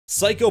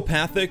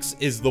Psychopathics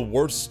is the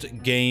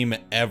worst game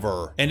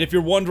ever. And if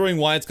you're wondering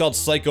why it's called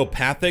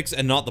Psychopathics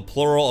and not the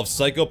plural of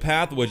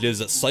psychopath, which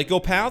is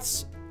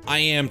psychopaths, I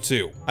am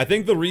too. I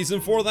think the reason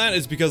for that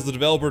is because the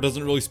developer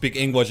doesn't really speak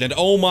English, and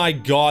oh my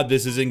god,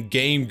 this is in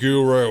Game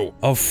Guru.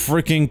 Of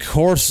freaking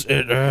course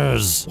it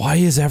is. Why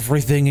is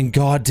everything in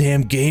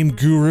goddamn Game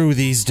Guru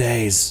these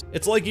days?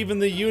 It's like even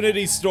the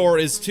Unity store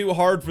is too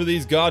hard for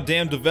these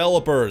goddamn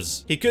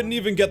developers. He couldn't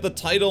even get the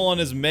title on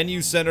his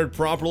menu centered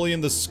properly in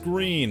the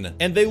screen.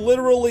 And they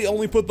literally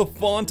only put the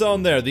font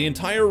on there. The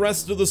entire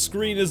rest of the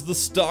screen is the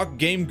stock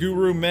Game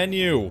Guru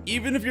menu.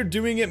 Even if you're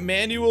doing it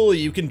manually,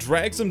 you can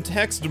drag some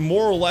text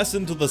more or less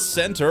into the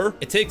center.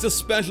 It takes a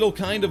special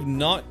kind of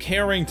not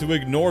caring to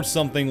ignore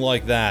something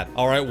like that.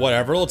 Alright,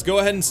 whatever, let's go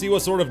ahead and see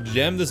what sort of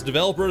gem this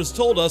developer has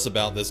told us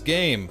about this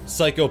game.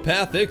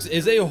 Psychopathics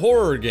is a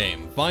horror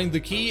game. Find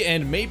the key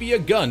and maybe a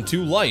gun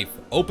to life.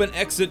 Open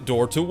exit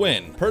door to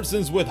win.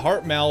 Persons with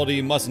heart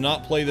malady must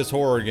not play this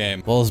horror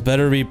game. Well, it's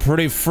better be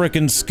pretty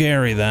frickin'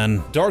 scary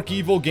then. Dark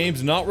Evil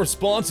Games not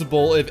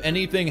responsible if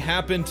anything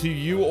happened to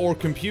you or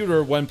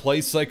computer when play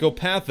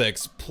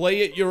Psychopathics.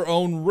 Play at your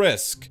own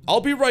risk. I'll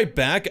be right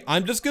back.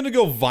 I'm just gonna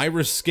go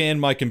virus scan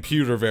my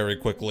computer very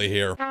quickly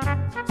here.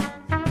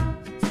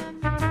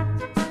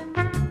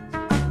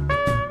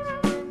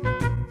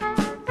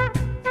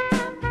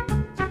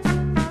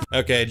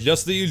 Okay,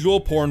 just the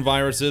usual porn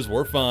viruses,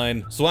 we're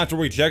fine. So after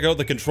we check out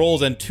the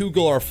controls and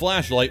toggle our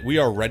flashlight, we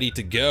are ready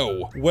to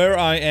go. Where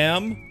I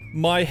am?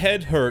 My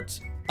head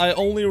hurts. I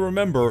only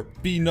remember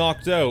be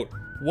knocked out.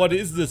 What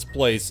is this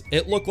place?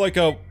 It looked like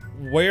a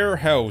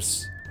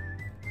warehouse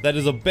that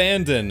is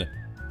abandoned.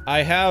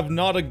 I have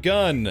not a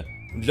gun,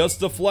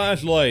 just a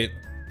flashlight.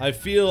 I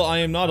feel I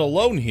am not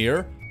alone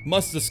here.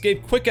 Must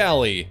escape quick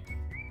alley,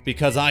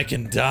 because I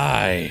can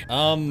die.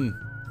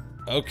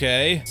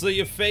 Okay, so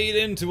you fade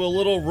into a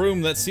little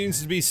room that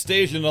seems to be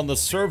stationed on the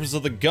surface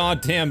of the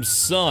goddamn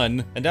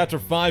sun, and after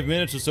 5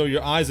 minutes or so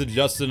your eyes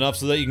adjust enough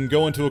so that you can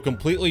go into a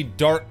completely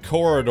dark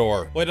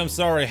corridor. Wait, I'm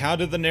sorry, how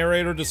did the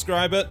narrator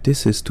describe it?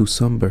 This is too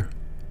somber.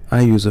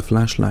 I use a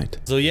flashlight.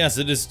 So yes,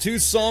 it is too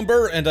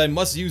somber and I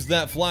must use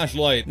that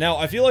flashlight. Now,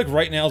 I feel like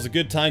right now is a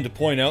good time to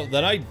point out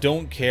that I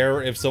don't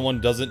care if someone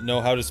doesn't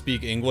know how to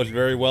speak English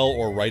very well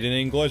or write in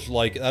English.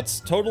 Like, that's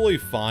totally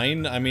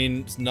fine. I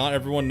mean, not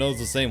everyone knows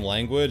the same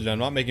language. I'm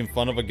not making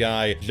fun of a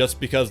guy just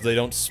because they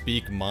don't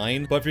speak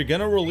mine. But if you're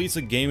gonna release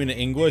a game in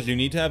English, you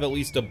need to have at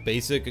least a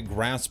basic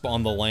grasp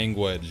on the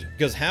language.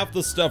 Because half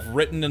the stuff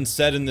written and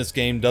said in this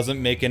game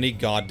doesn't make any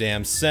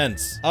goddamn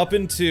sense. Up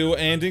into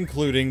and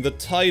including the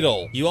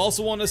title. You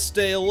also want to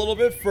stay a little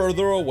bit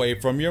further away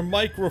from your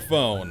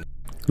microphone.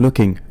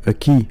 Looking, a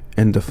key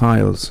and the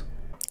files.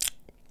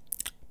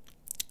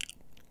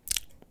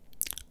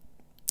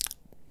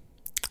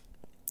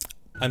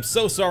 I'm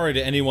so sorry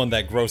to anyone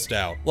that grossed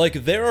out.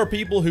 Like, there are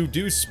people who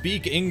do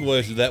speak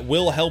English that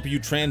will help you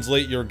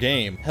translate your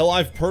game. Hell,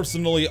 I've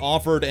personally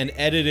offered and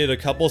edited a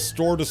couple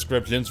store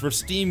descriptions for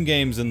Steam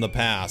games in the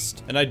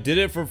past. And I did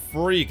it for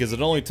free because it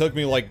only took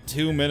me like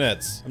 2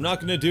 minutes. I'm not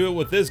gonna do it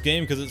with this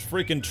game because it's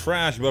freaking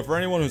trash, but for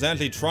anyone who's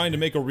actually trying to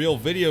make a real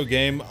video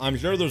game, I'm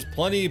sure there's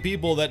plenty of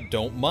people that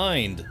don't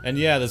mind. And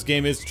yeah, this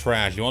game is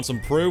trash. You want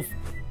some proof?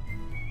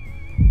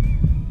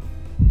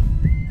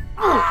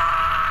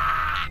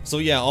 So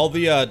yeah, all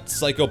the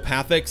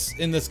psychopathics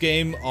in this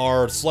game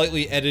are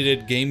slightly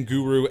edited Game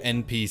Guru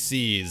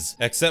NPCs,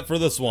 except for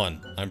this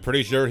one. I'm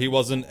pretty sure he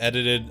wasn't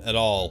edited at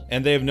all.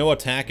 And they have no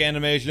attack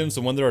animation,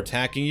 so when they're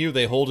attacking you,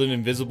 they hold an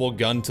invisible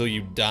gun till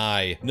you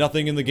die.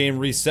 Nothing in the game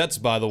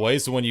resets, by the way,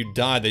 so when you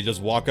die, they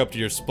just walk up to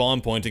your spawn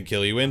point and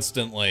kill you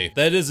instantly.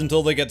 That is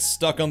until they get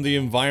stuck on the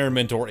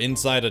environment or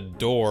inside a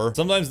door.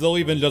 Sometimes they'll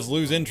even just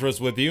lose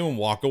interest with you and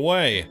walk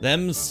away.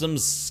 Them's some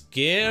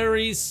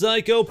scary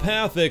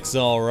psychopathics,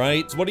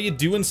 alright. So what do you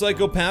do in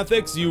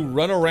Psychopathics? You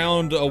run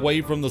around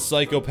away from the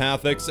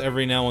Psychopathics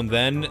every now and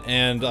then,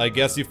 and I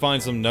guess you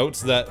find some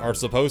notes that are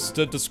supposed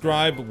to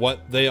describe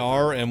what they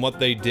are and what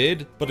they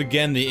did. But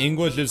again, the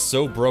English is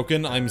so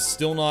broken, I'm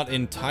still not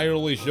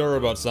entirely sure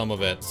about some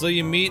of it. So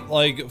you meet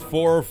like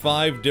 4 or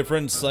 5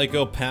 different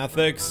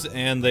Psychopathics,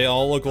 and they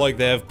all look like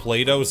they have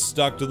Play-Doh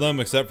stuck to them,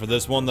 except for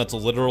this one that's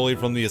literally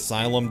from the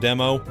Asylum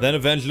demo. Then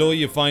eventually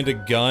you find a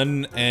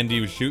gun, and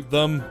you shoot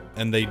them,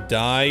 and they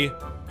die.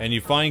 And you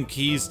find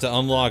keys to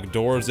unlock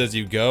doors as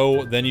you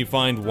go, then you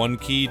find one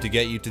key to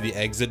get you to the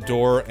exit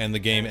door, and the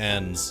game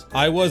ends.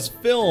 I was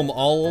film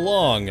all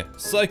along.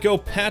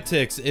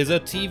 Psychopathics is a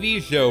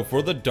TV show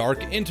for the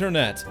dark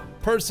internet.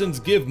 Persons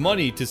give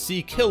money to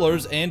see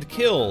killers and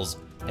kills.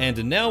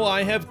 And now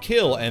I have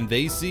kill and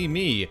they see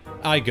me.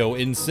 I go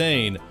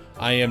insane.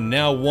 I am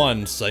now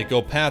one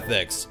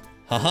Psychopathics.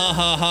 Ha ha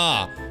ha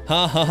ha.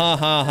 Ha ha ha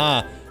ha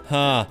ha.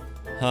 Ha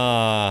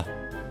ha.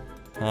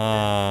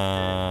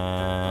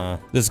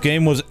 This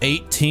game was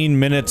 18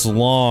 minutes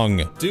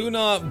long. Do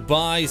not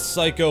buy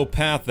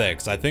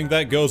Psychopathics. I think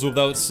that goes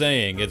without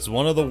saying. It's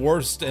one of the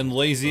worst and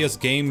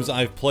laziest games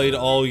I've played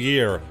all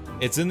year.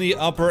 It's in the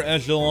upper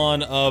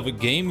echelon of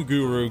Game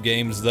Guru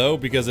games, though,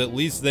 because at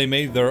least they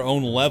made their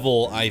own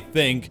level, I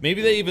think.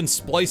 Maybe they even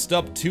spliced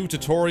up 2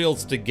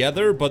 tutorials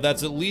together, but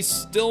that's at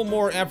least still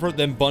more effort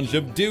than Bunch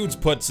of Dudes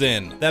puts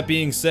in. That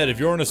being said, if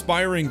you're an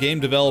aspiring game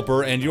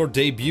developer and you're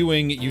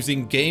debuting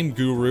using Game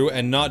Guru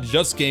and not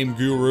just Game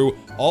Guru,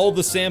 all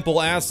the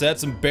sample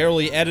assets and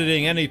barely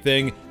editing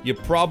anything, you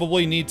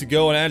probably need to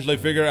go and actually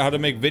figure out how to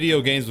make video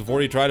games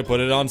before you try to put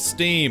it on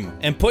Steam.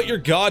 And put your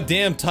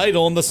goddamn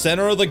title in the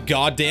center of the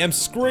goddamn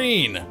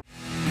screen.